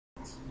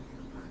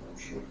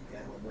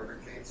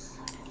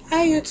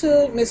Hi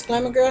YouTube, Miss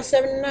Glamour Girl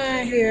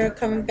 79 here,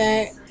 coming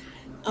back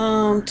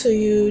to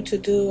you to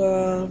do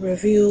a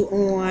review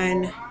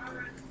on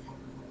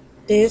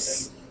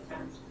this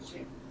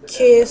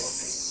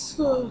Kiss,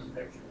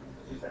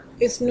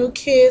 this new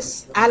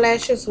Kiss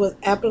eyelashes with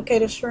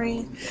applicator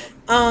string.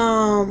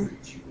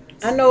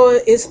 I know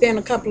it's been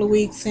a couple of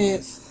weeks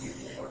since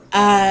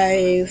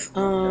I've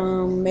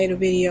made a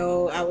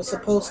video. I was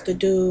supposed to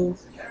do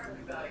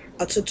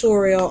a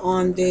tutorial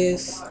on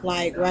this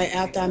like right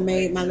after I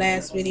made my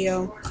last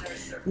video,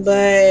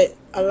 but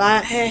a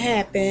lot had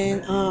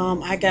happened.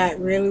 I got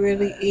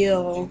really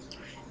ill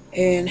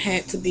and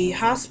had to be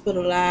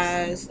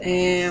hospitalized,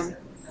 and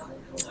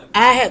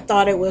I had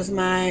thought it was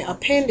my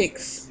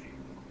appendix.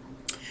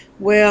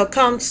 Well,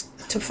 comes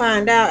to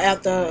find out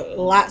after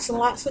lots and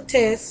lots of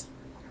tests,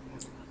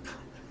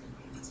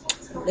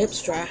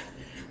 lips dry,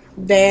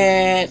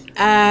 that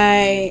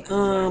I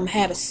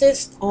had a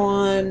cyst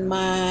on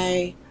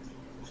my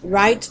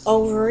right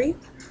ovary,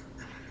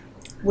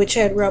 which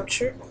had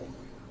ruptured,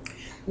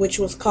 which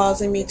was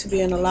causing me to be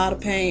in a lot of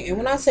pain. And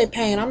when I say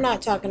pain, I'm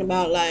not talking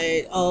about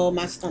like, oh,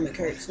 my stomach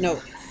hurts. No.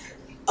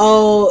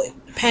 Oh,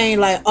 pain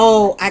like,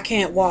 oh, I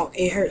can't walk.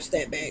 It hurts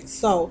that bad.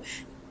 So,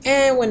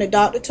 and when the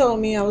doctor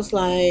told me, I was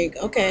like,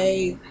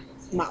 okay,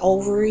 my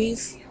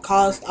ovaries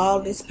caused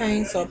all this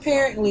pain. So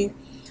apparently,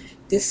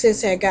 this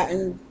cyst had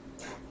gotten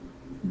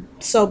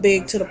so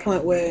big to the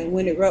point where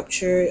when it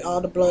ruptured, all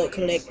the blood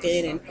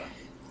collected and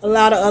a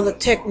lot of other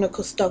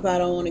technical stuff I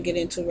don't want to get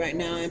into right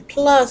now. And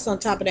plus, on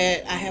top of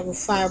that, I have a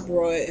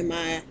fibroid in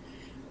my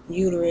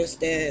uterus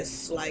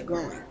that's like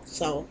growing.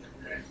 So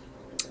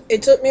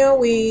it took me a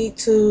week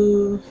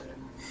to,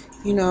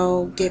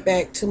 get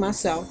back to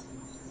myself.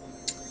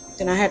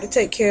 Then I had to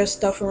take care of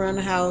stuff around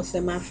the house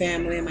and my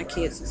family and my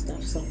kids and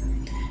stuff. So,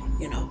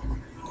 you know,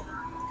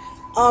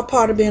 all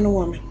part of being a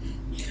woman.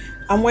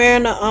 I'm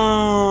wearing a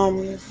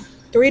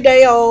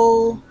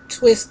 3-day-old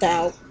twist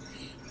out.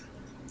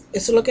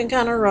 It's looking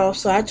kind of rough,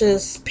 so I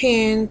just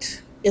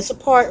pinned. It's a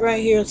part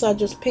right here, so I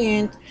just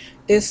pinned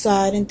this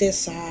side and this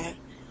side.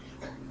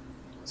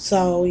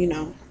 So,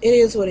 it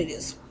is what it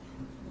is.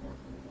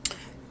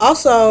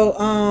 Also,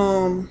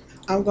 I'm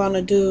going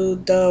to do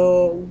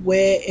the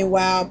Wet and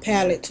Wild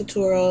palette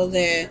tutorial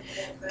that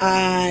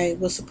I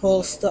was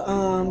supposed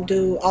to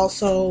do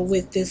also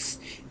with this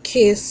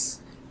Kiss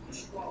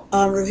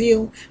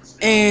review.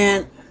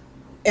 And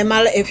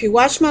if you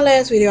watch my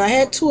last video, I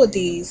had two of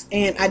these,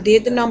 and I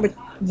did the number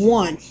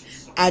one.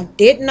 I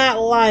did not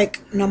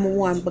like number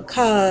one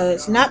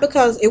not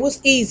because it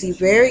was easy,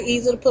 very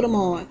easy to put them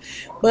on,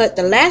 but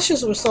the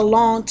lashes were so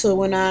long to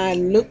when I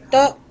looked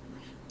up,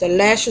 the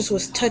lashes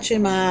was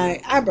touching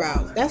my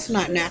eyebrows. That's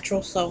not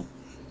natural, so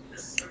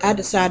I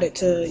decided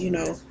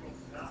to,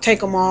 take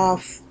them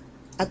off.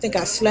 I think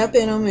I slept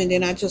in them, and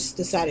then I just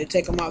decided to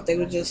take them off. It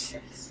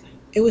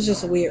was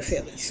just a weird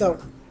feeling. So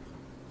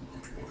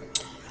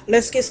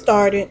let's get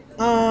started.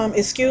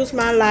 Excuse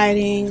my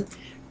lighting.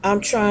 I'm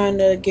trying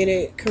to get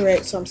it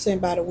correct, so I'm sitting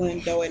by the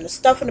window. And the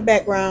stuff in the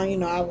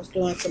background, I was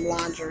doing some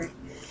laundry,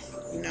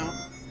 you know.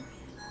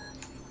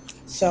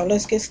 So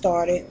let's get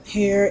started.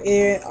 Here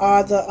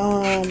are the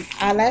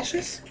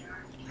eyelashes.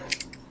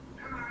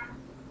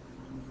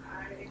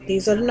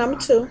 These are the number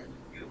two.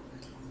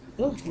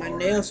 Oh, my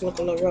nails look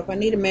a little rough. I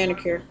need a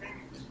manicure.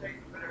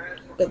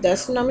 But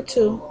that's the number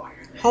two.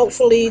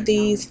 Hopefully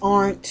these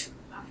aren't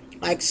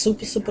like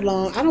super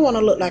long. I don't want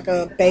to look like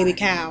a baby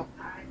cow.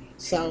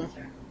 So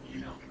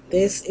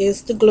this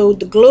is the glue.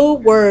 The glue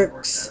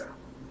works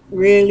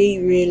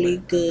really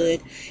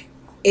good.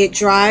 It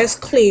dries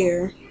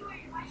clear.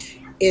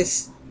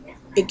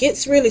 It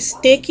gets really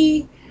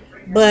sticky,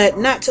 but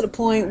not to the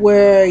point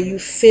where you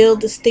feel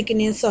the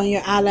stickiness on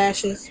your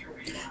eyelashes.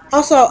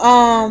 Also,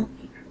 I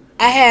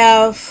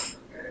have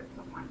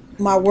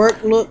my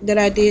work look that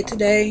I did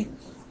today,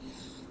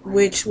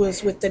 which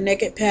was with the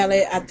Naked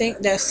palette. I think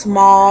that's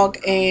Smog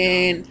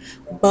and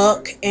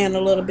Buck and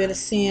a little bit of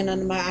Sin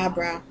under my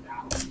eyebrow.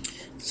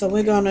 So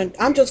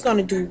I'm just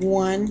gonna do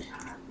one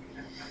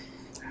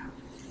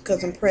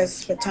because I'm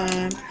pressed for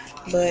time.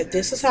 But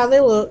this is how they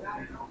look.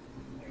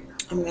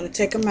 I'm gonna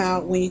take them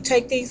out. When you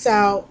take these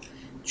out,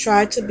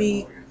 try to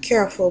be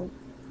careful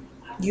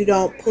you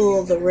don't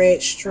pull the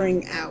red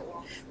string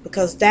out,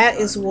 because that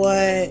is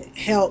what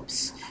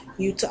helps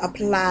you to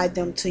apply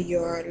them to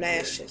your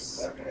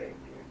lashes.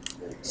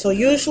 So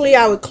usually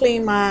I would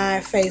clean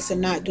my face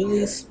and not do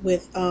this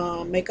with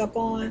makeup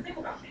on,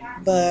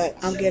 but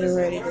I'm getting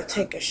ready to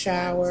take a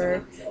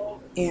shower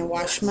and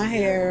wash my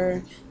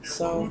hair,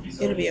 so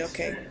it'll be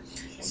okay.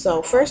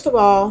 So first of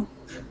all,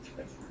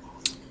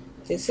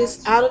 this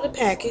is out of the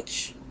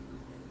package.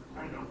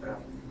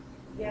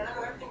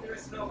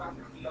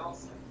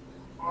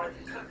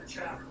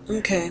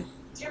 Okay,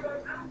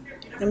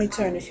 let me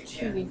turn this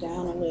TV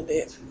down a little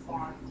bit.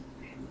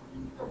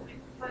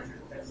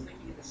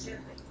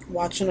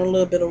 Watching a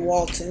little bit of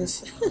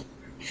Waltons.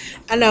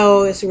 I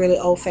know it's really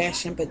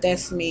old-fashioned, but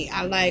that's me.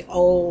 I like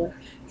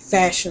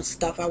old-fashioned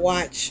stuff. I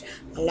watch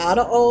a lot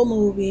of old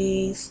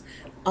movies.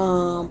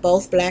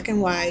 both black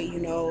and white.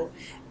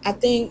 I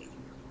think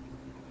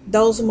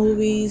those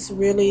movies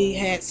really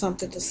had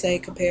something to say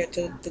compared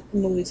to the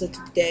movies of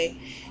today.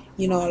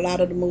 A lot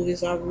of the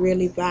movies are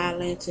really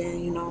violent,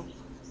 and you know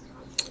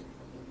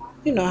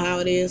how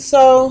it is.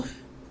 So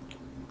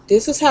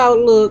this is how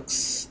it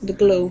looks. The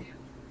glue,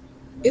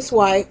 it's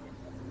white.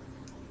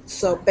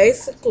 So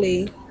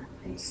basically,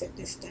 let me set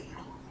this down.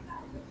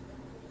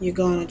 You're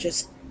gonna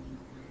just,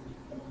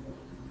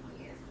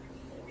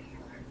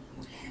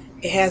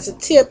 it has a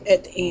tip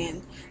at the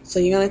end. So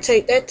you're gonna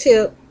take that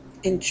tip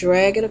and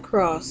drag it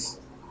across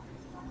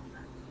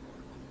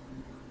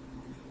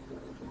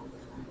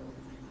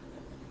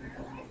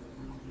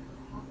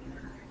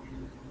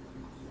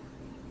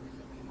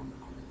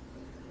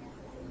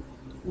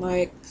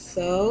like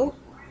so.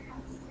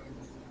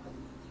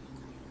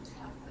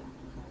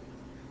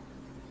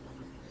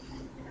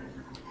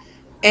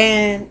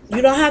 And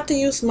you don't have to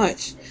use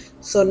much.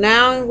 So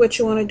now what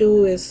you want to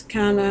do is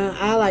kind of,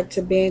 I like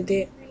to bend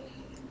it.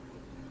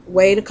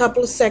 Wait a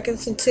couple of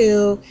seconds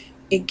until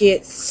it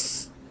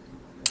gets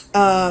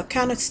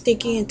kind of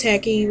sticky and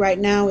tacky. Right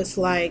now it's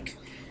like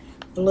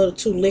a little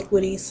too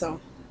liquidy,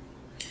 so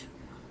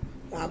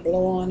I'll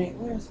blow on it.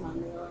 Where's my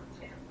mirror?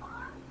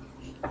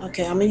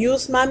 Okay, I'm gonna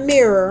use my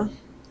mirror.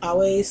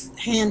 Always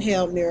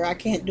handheld mirror. I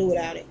can't do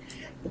without it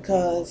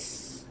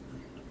because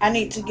I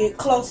need to get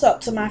close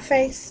up to my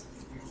face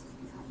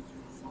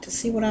to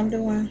see what I'm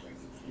doing.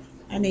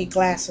 I need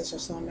glasses or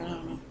something. I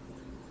don't know.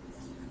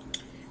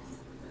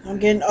 I'm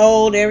getting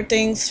old.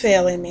 Everything's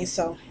failing me.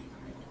 So,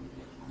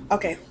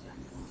 okay.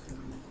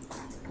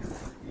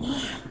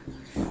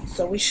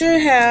 So we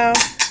should have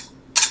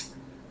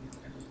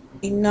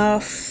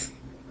enough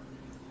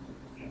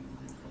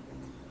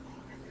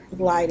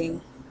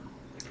lighting.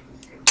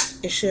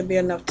 It should be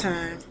enough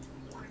time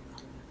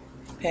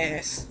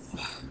pass.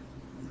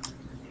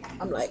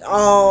 I'm like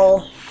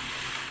all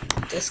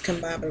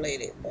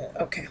discombobulated,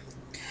 but okay.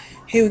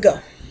 Here we go.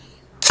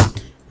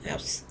 I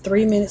have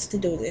 3 minutes to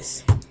do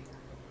this.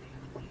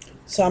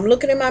 So I'm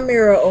looking in my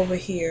mirror over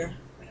here.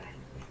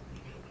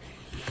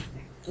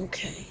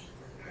 Okay.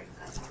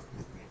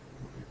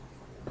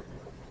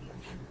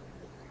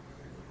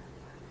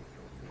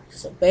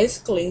 So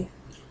basically,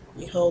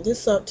 you hold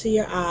this up to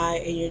your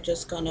eye and you're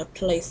just going to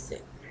place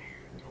it.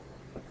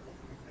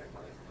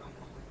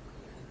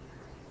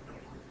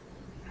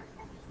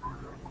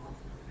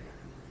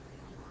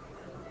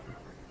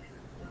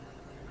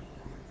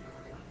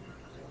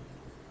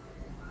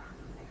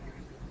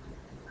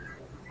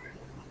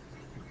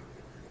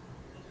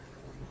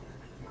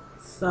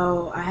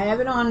 So I have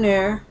it on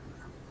there.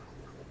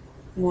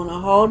 You want to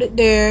hold it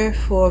there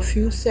for a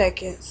few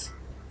seconds.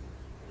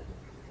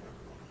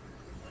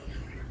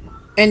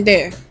 And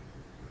there.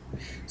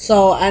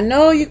 So I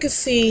know you can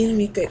see, let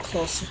me get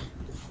closer,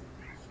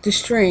 the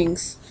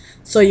strings.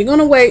 So you're going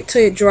to wait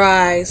till it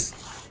dries.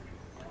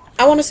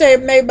 I want to say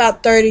maybe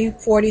about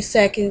 30-40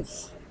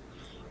 seconds.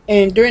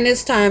 And during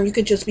this time, you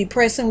could just be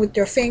pressing with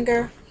your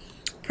finger,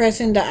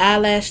 pressing the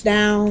eyelash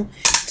down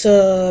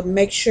to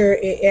make sure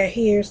it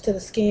adheres to the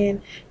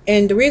skin.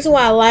 And the reason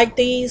why I like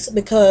these,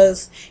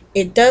 because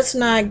it does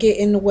not get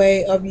in the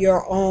way of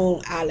your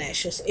own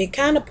eyelashes. It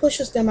kind of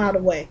pushes them out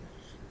of the way.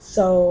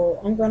 So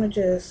I'm going to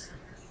just,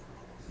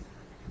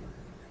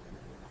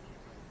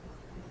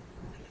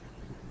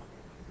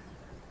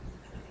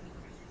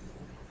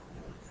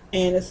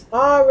 and it's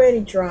already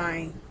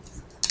drying.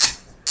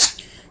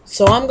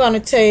 So I'm going to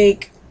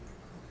take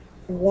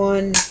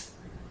one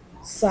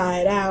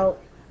side out.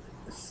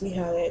 See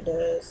how that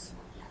does.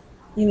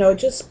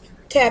 Just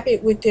tap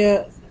it with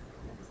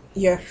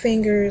your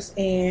fingers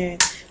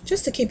and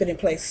just to keep it in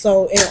place.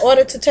 So in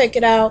order to take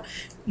it out,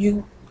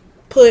 you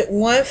put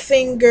one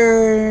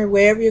finger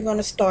wherever you're going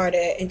to start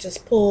at and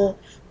just pull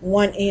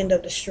one end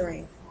of the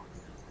string.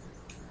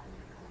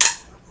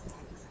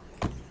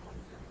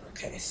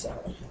 Okay,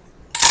 so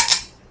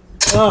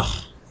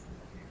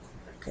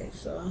okay,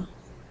 so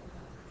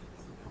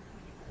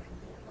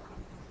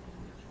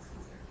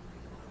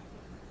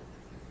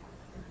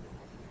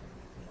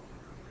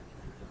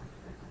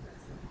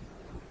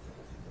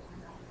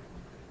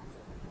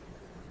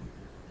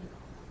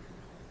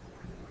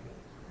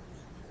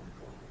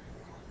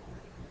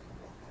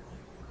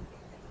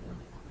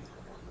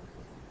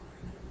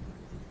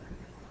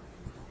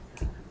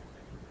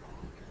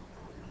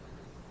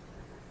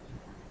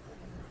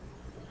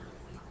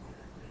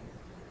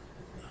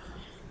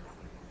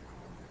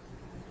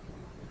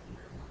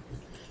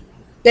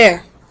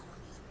there.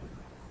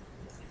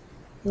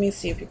 Let me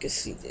see if you can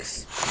see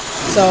this.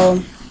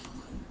 So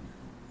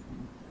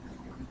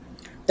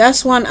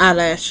that's one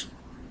eyelash.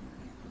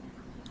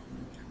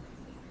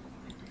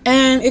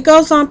 And it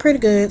goes on pretty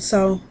good.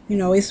 So,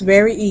 it's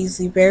very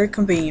easy, very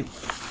convenient.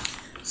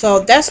 So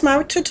that's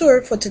my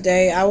tutorial for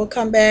today. I will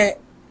come back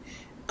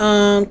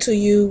to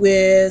you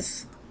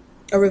with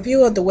a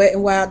review of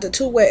the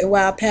two Wet and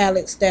Wild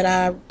palettes that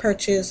I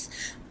purchased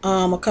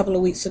a couple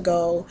of weeks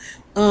ago.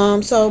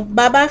 So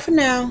bye bye for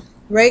now.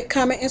 Rate,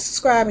 comment, and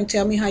subscribe, and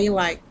tell me how you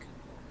like.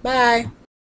 Bye.